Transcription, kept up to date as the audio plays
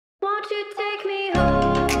Won't you take me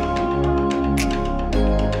home?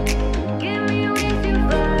 Give me wings to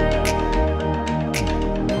fly.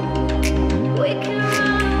 We can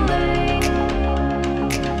run away.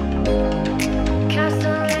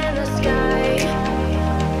 Castle in the sky.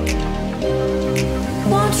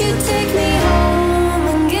 Won't you take me home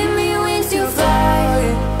and give me wings to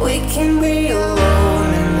fly? We can be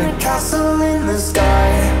alone in the castle in the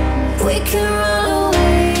sky. We can run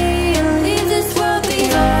away and leave this world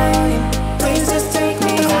behind. Please just take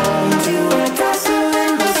me home to a castle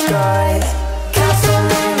in the sky. Castle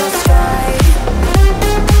in the sky.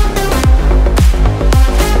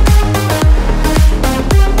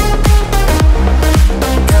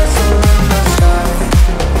 Castle in the sky.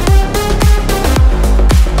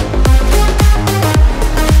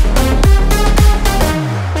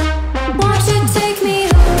 Won't you take me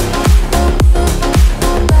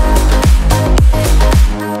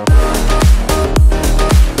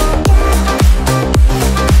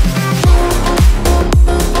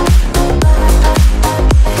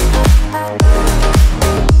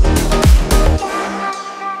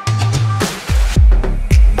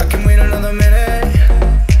I can wait another minute.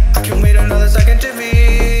 I can wait another second to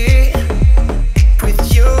be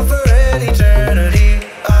with you for an eternity.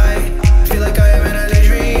 I feel like I am in a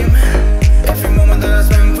daydream. Every moment that I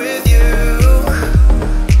spend with you,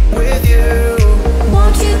 with you.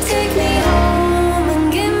 Won't you take me home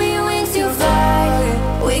and give me wings to fly?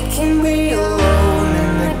 We can be alone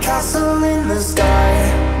in the castle in the sky.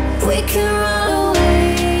 We can run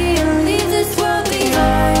away and leave this world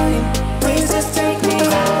behind. Please just take me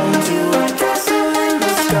home to a castle in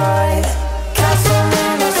the sky. Castle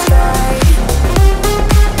in the sky. Castle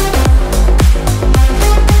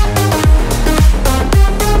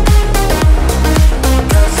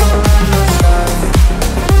in the sky.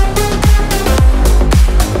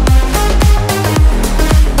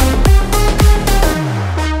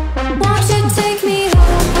 Won't you take me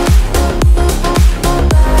home?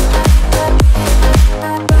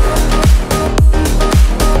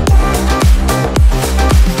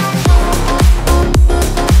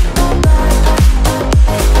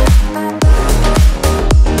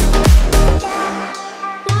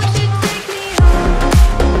 Won't you take me home?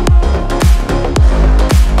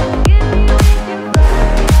 Give me wings to fly.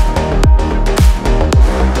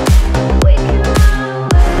 We can run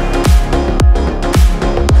away.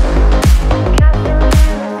 Castle in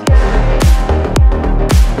the sky.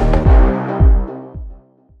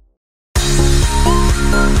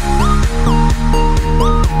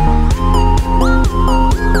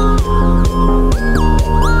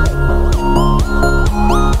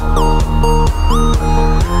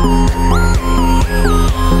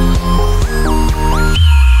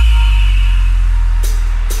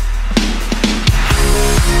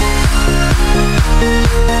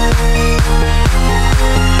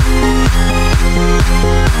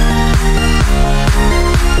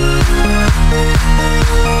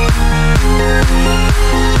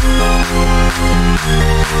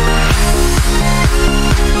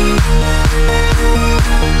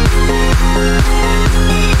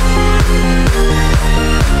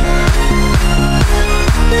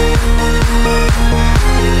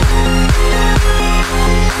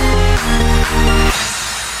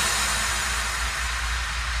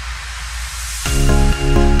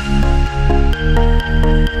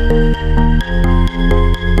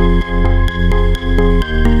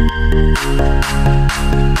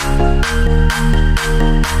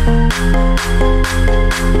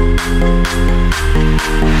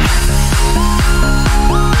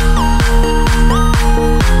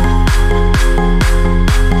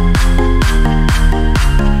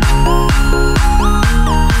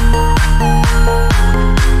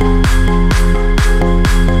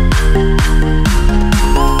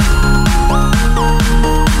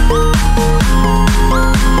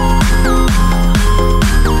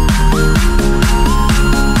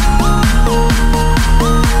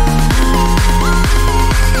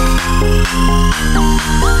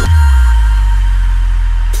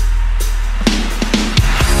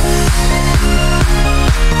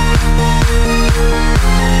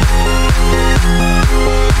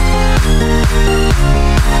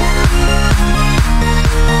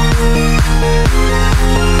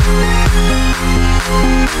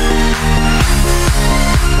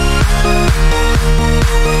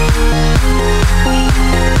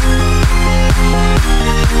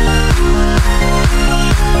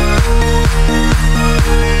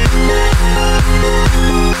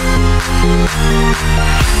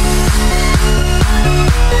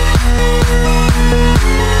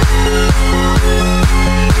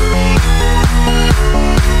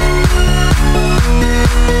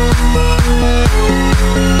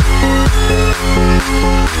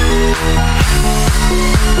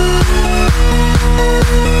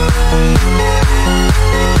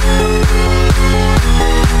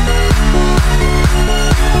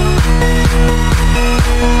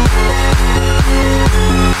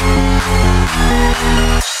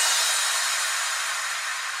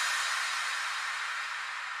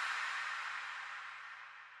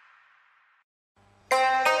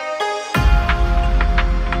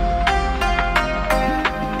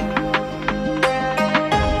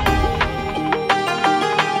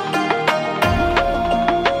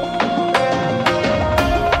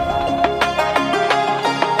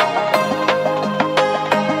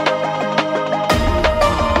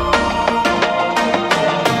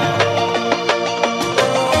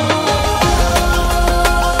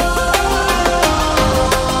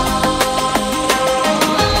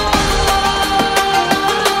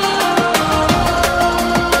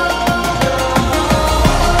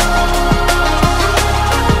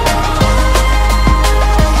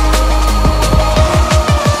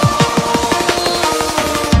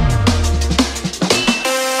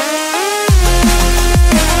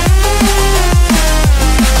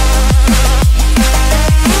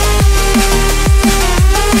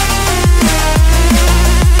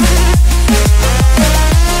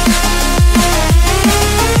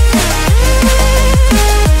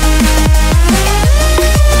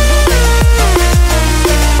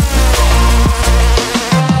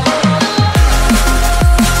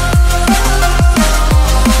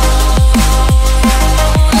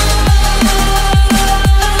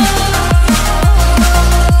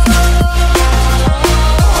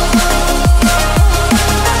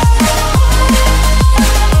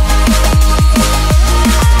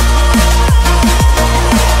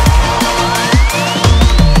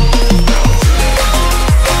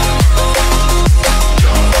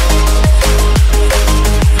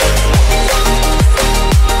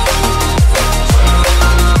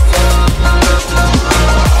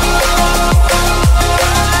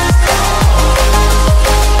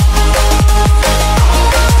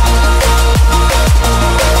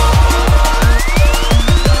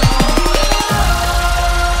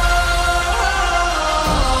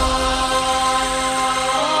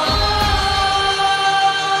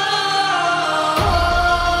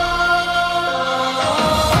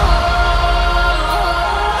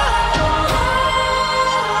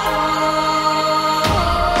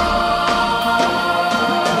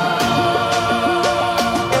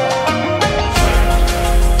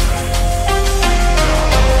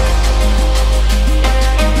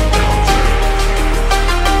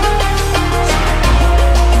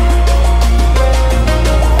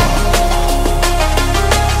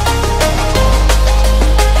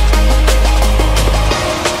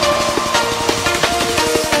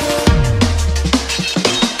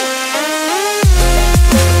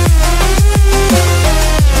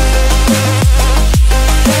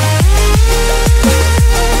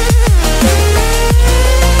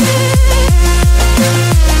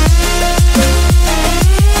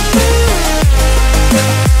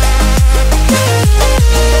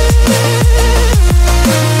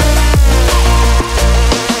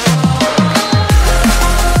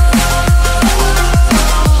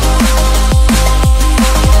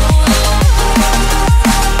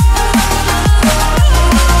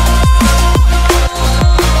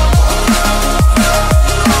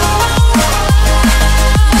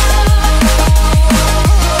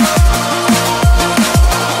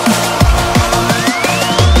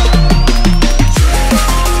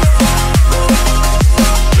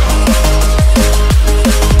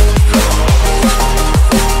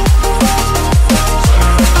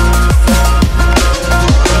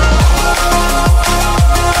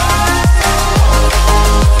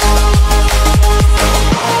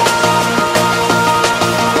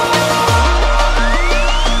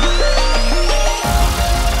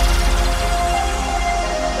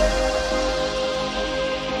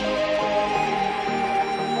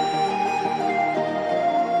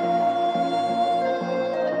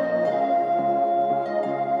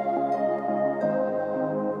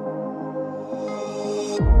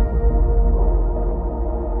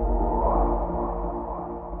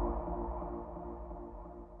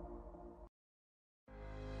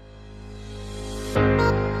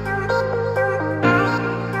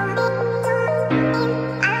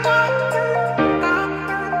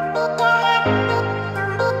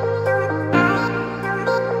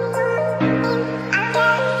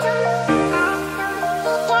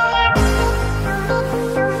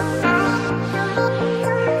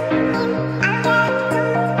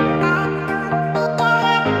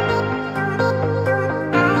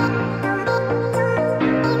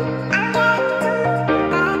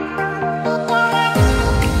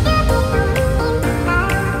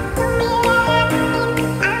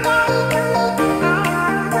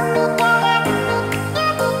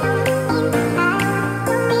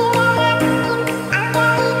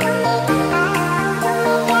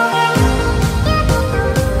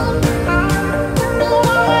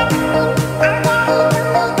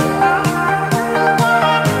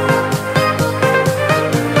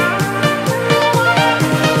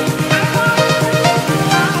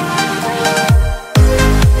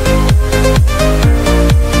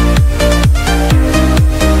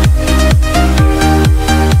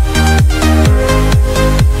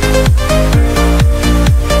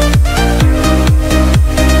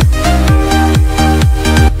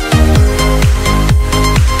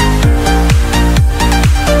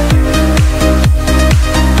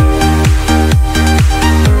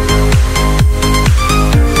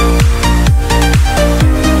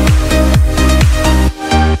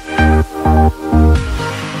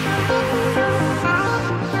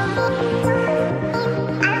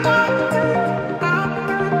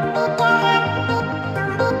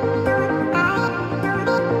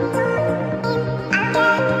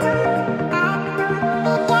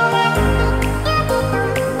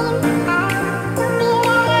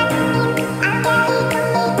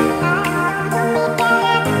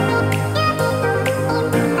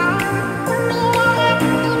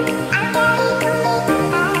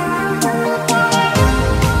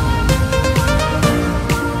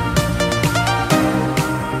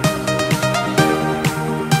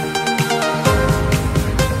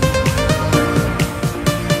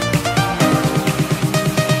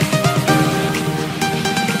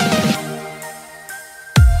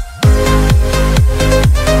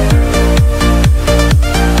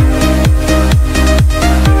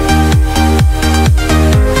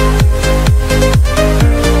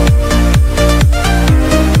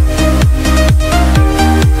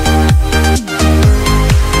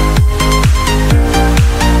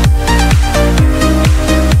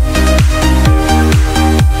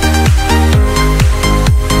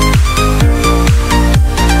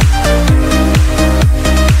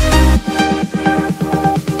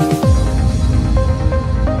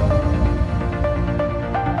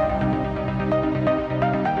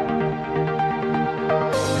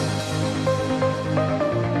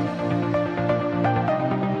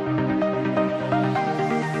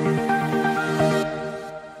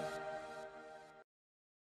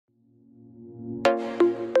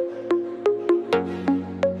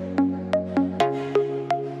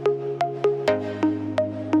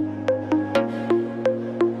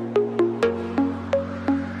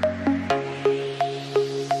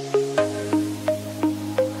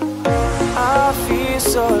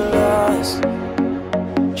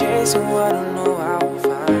 place, so I don't know how to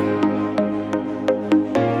find.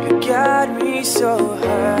 You got me so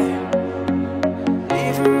high,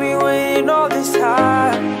 leaving me waiting all this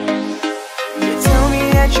time. You tell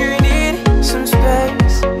me that you need some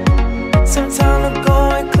space, some time to go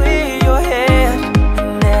and clear your head,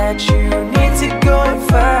 and that you need to go and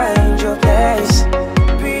find your place.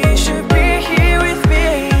 But you should be here with me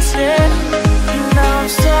instead. Now I'm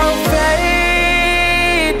so faded,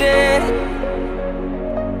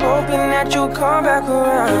 hoping that you'll come back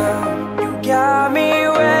around. You got me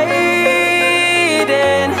waiting,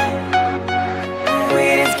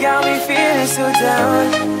 waiting's got me feeling so down.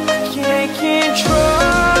 I can't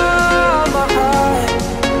control my heart,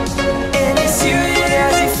 and it's you that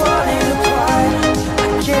has it falling apart. I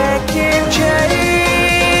can't keep chasing,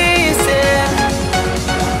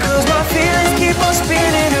 'cause my feelings keep on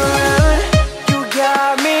spinning around. You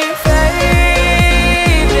got me faded.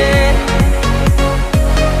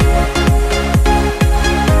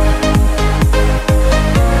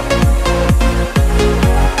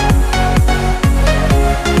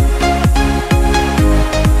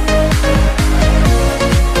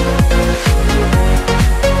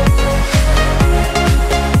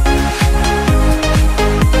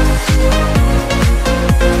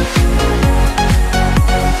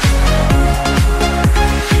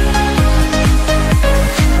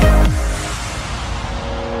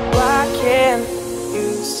 Why can't you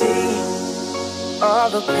see all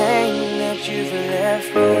the pain that you've left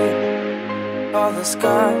me, all the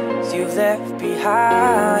scars you've left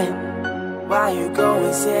behind? Why you go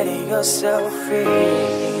and setting yourself free?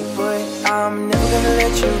 But I'm never gonna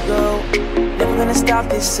let you go, never gonna stop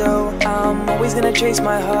this, so I'm always gonna chase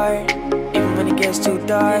my heart, even when it gets too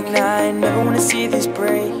dark. And I never wanna see this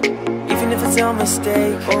break, even if it's a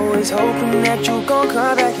mistake. Always hoping that you're gonna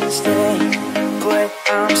come back and stay. But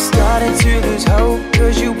I'm starting to lose hope,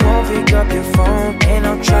 'cause you won't pick up your phone. And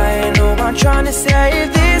I'm trying to save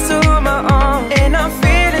this on my own, and I'm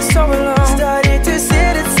feeling so alone. Starting to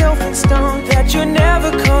set itself in stone that you're never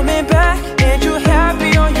coming back, and you're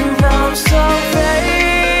happy on your own. I'm so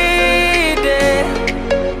faded,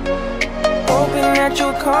 hoping that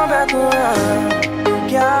you'll come back around. You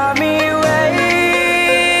got me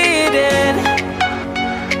waiting,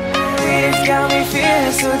 it's got me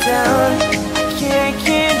feeling so down. Can't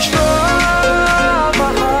control my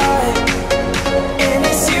heart, and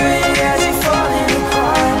it's you that has it falling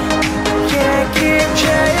apart. Can't keep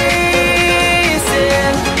chasing,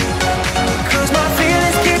 'cause my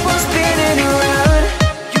feelings keep on spinning around.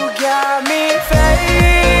 You got me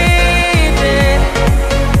faded,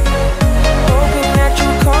 hoping that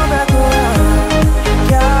you'll come back around. You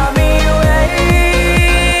got me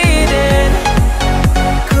waiting,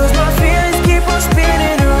 'cause my feelings keep on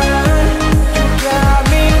spinning around. You got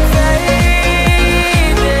me faded.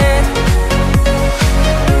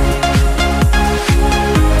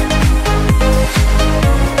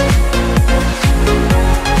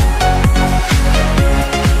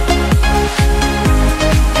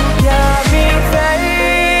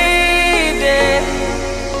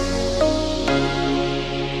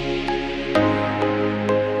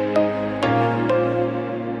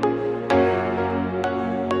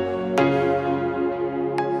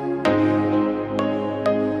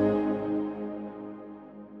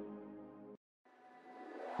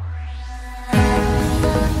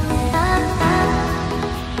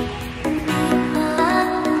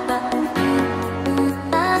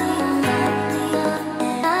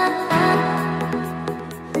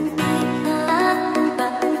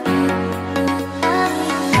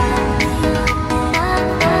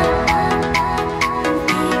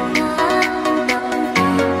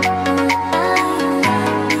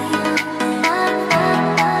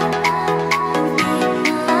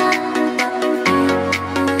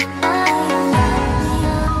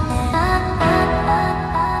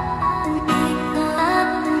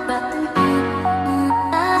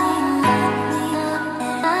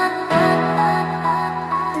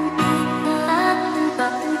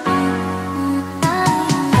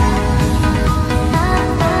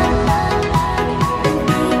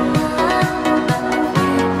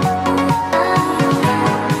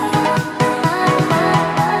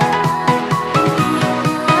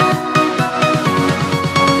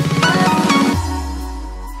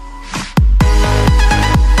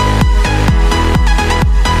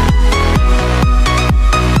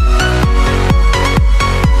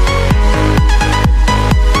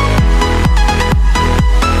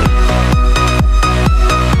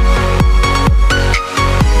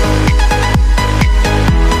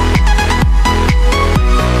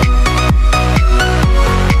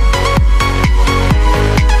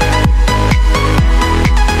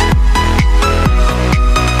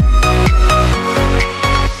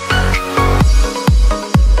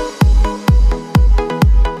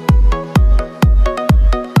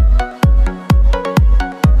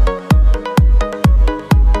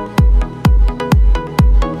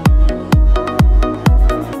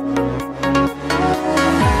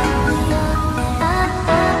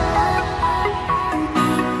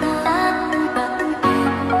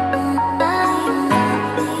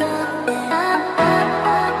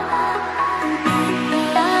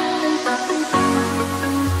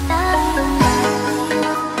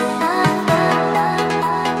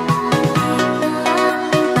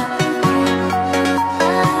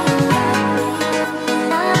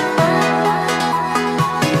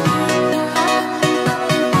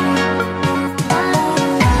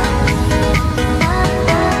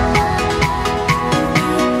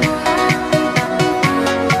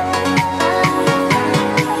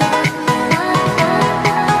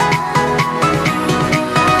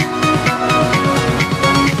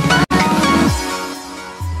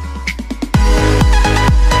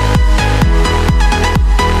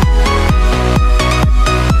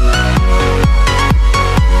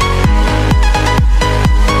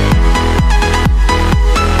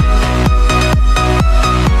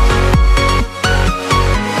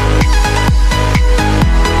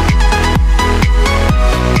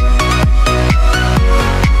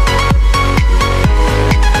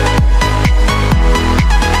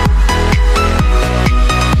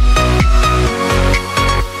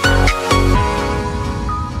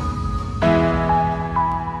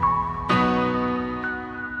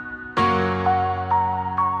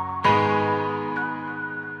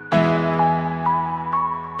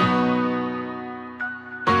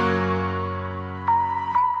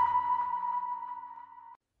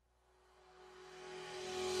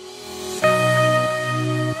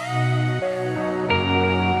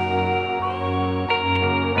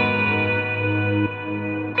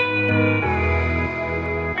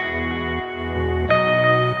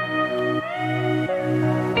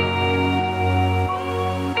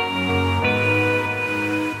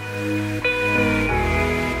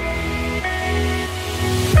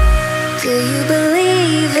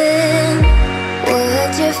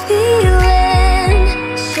 feeling.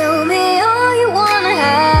 Show me all you wanna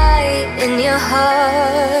hide in your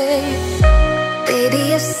heart. Baby,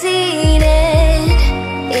 I've seen it.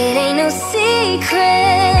 It ain't no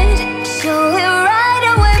secret. Show it right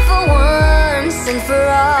away for once and for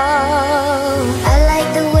all. I like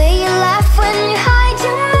the way you laugh when you hide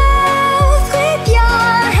your mouth. Grip your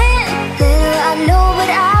hand. Little I know, but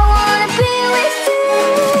I wanna be with you,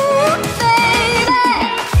 baby.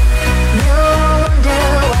 No wonder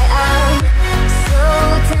why I'm so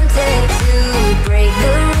tempted to break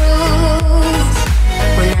the rules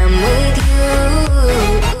when I'm with you.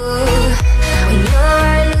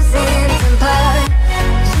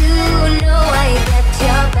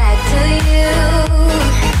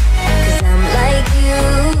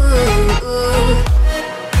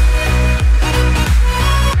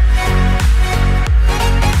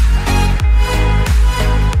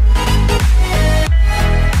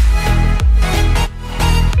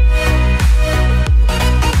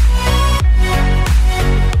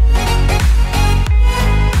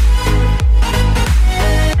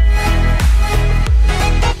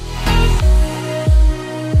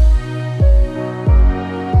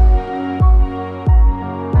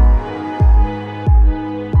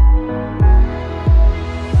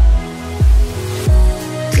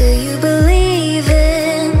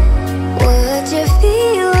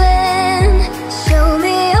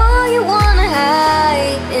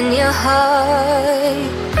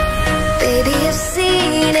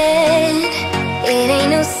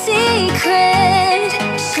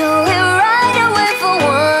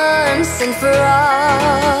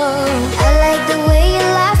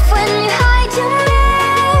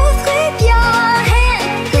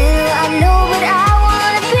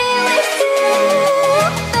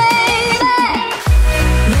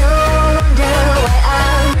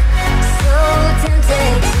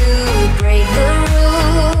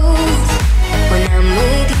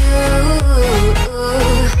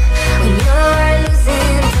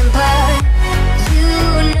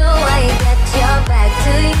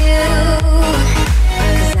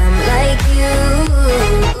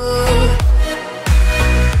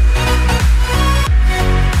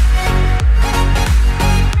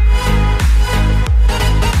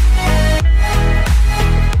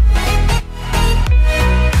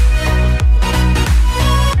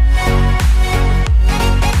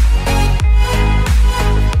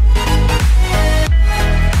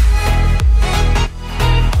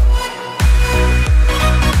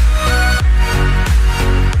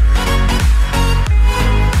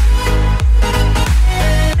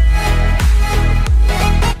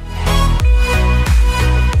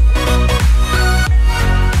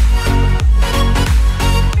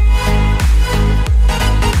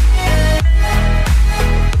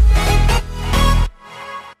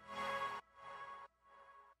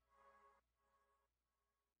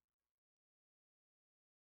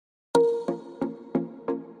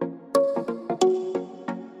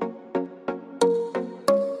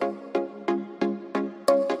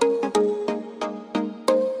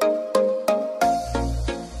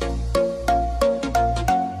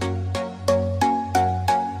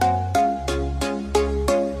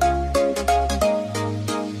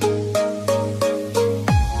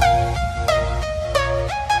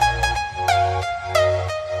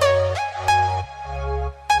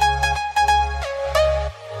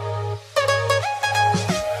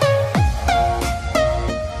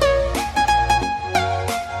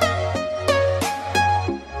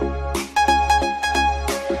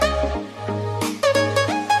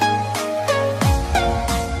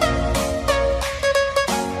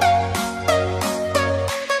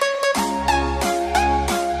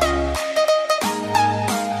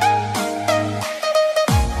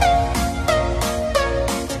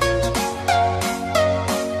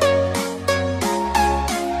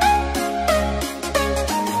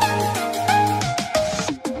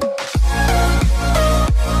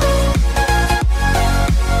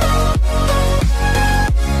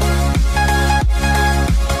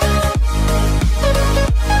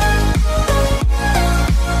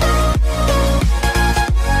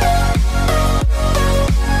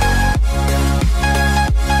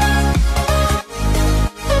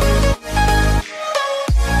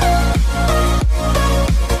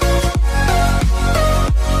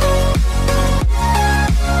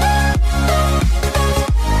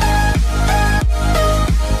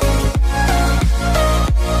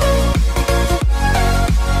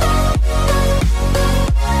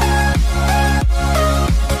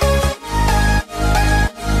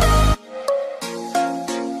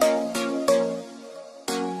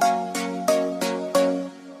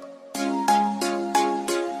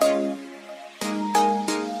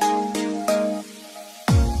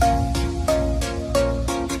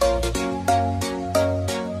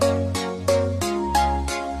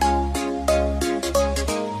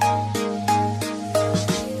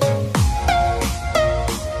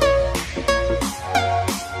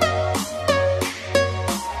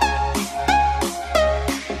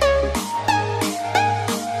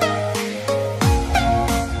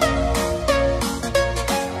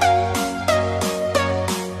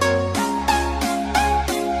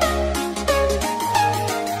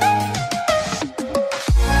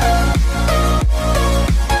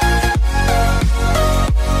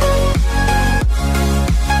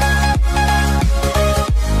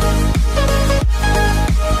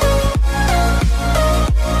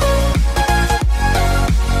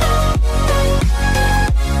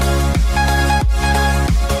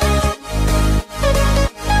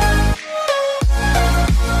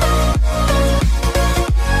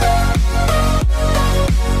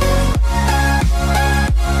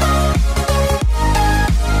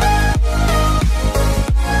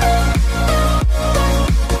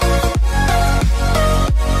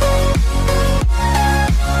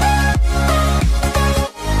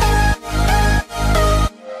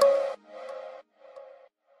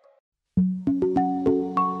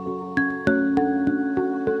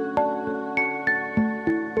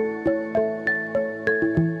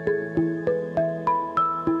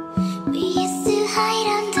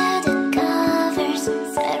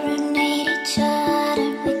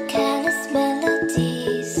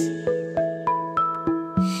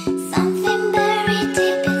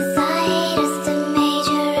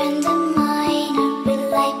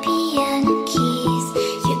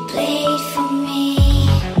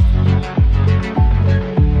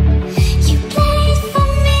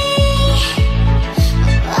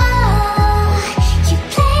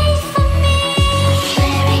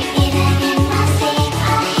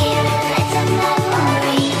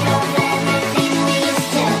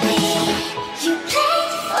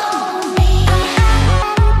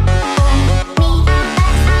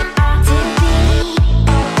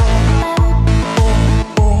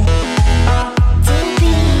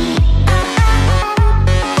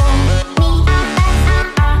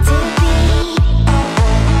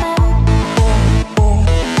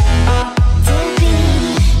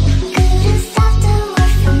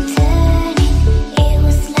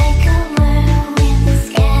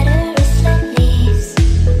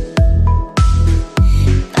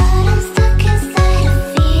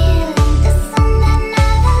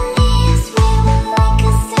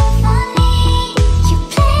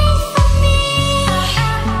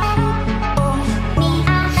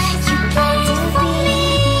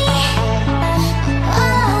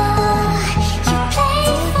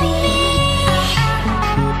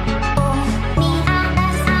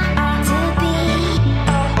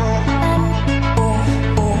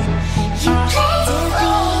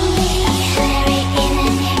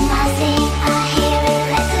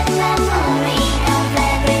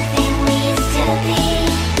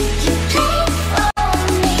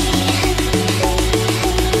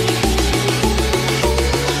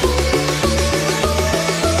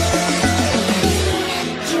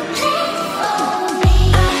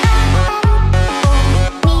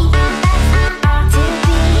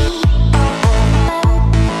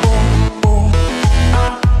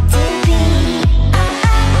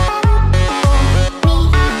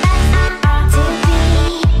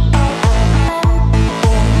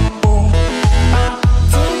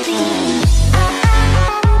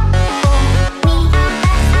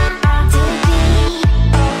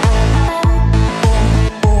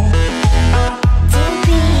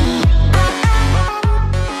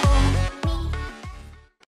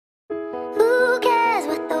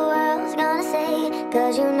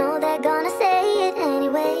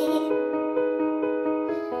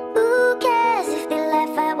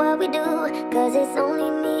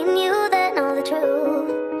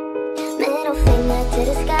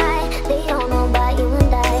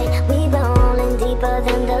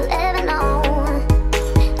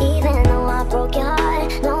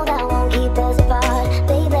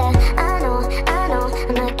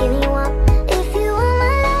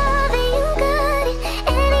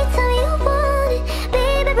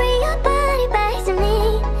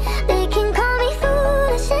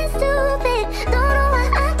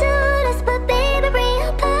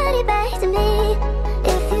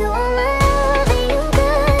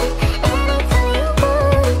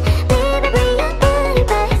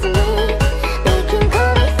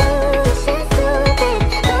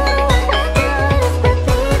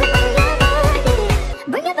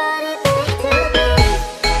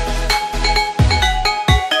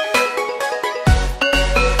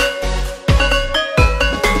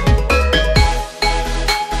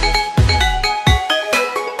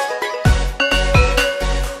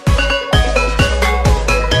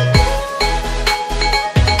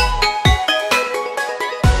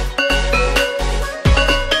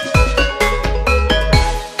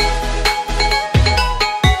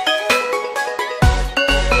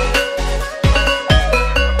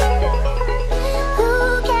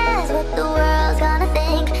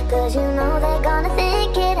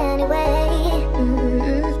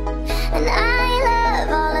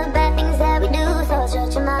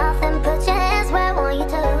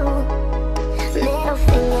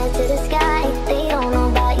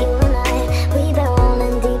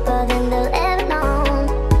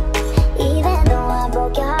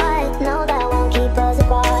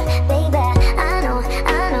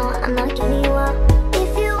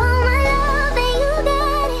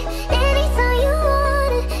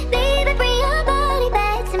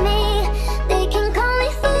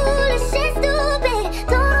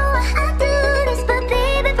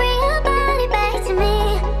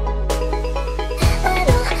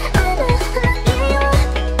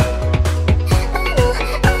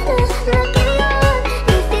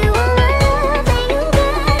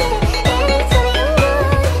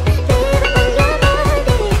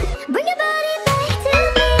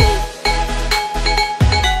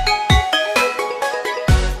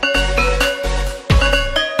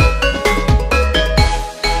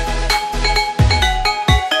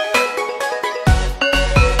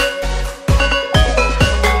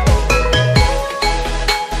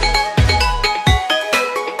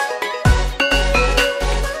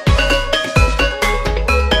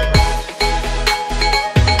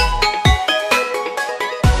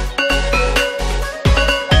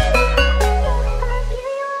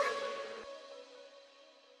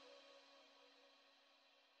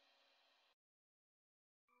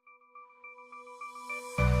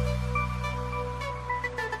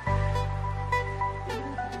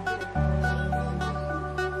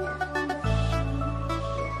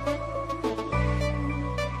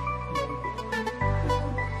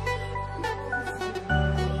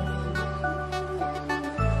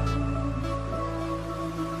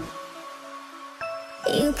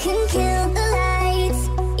 can kill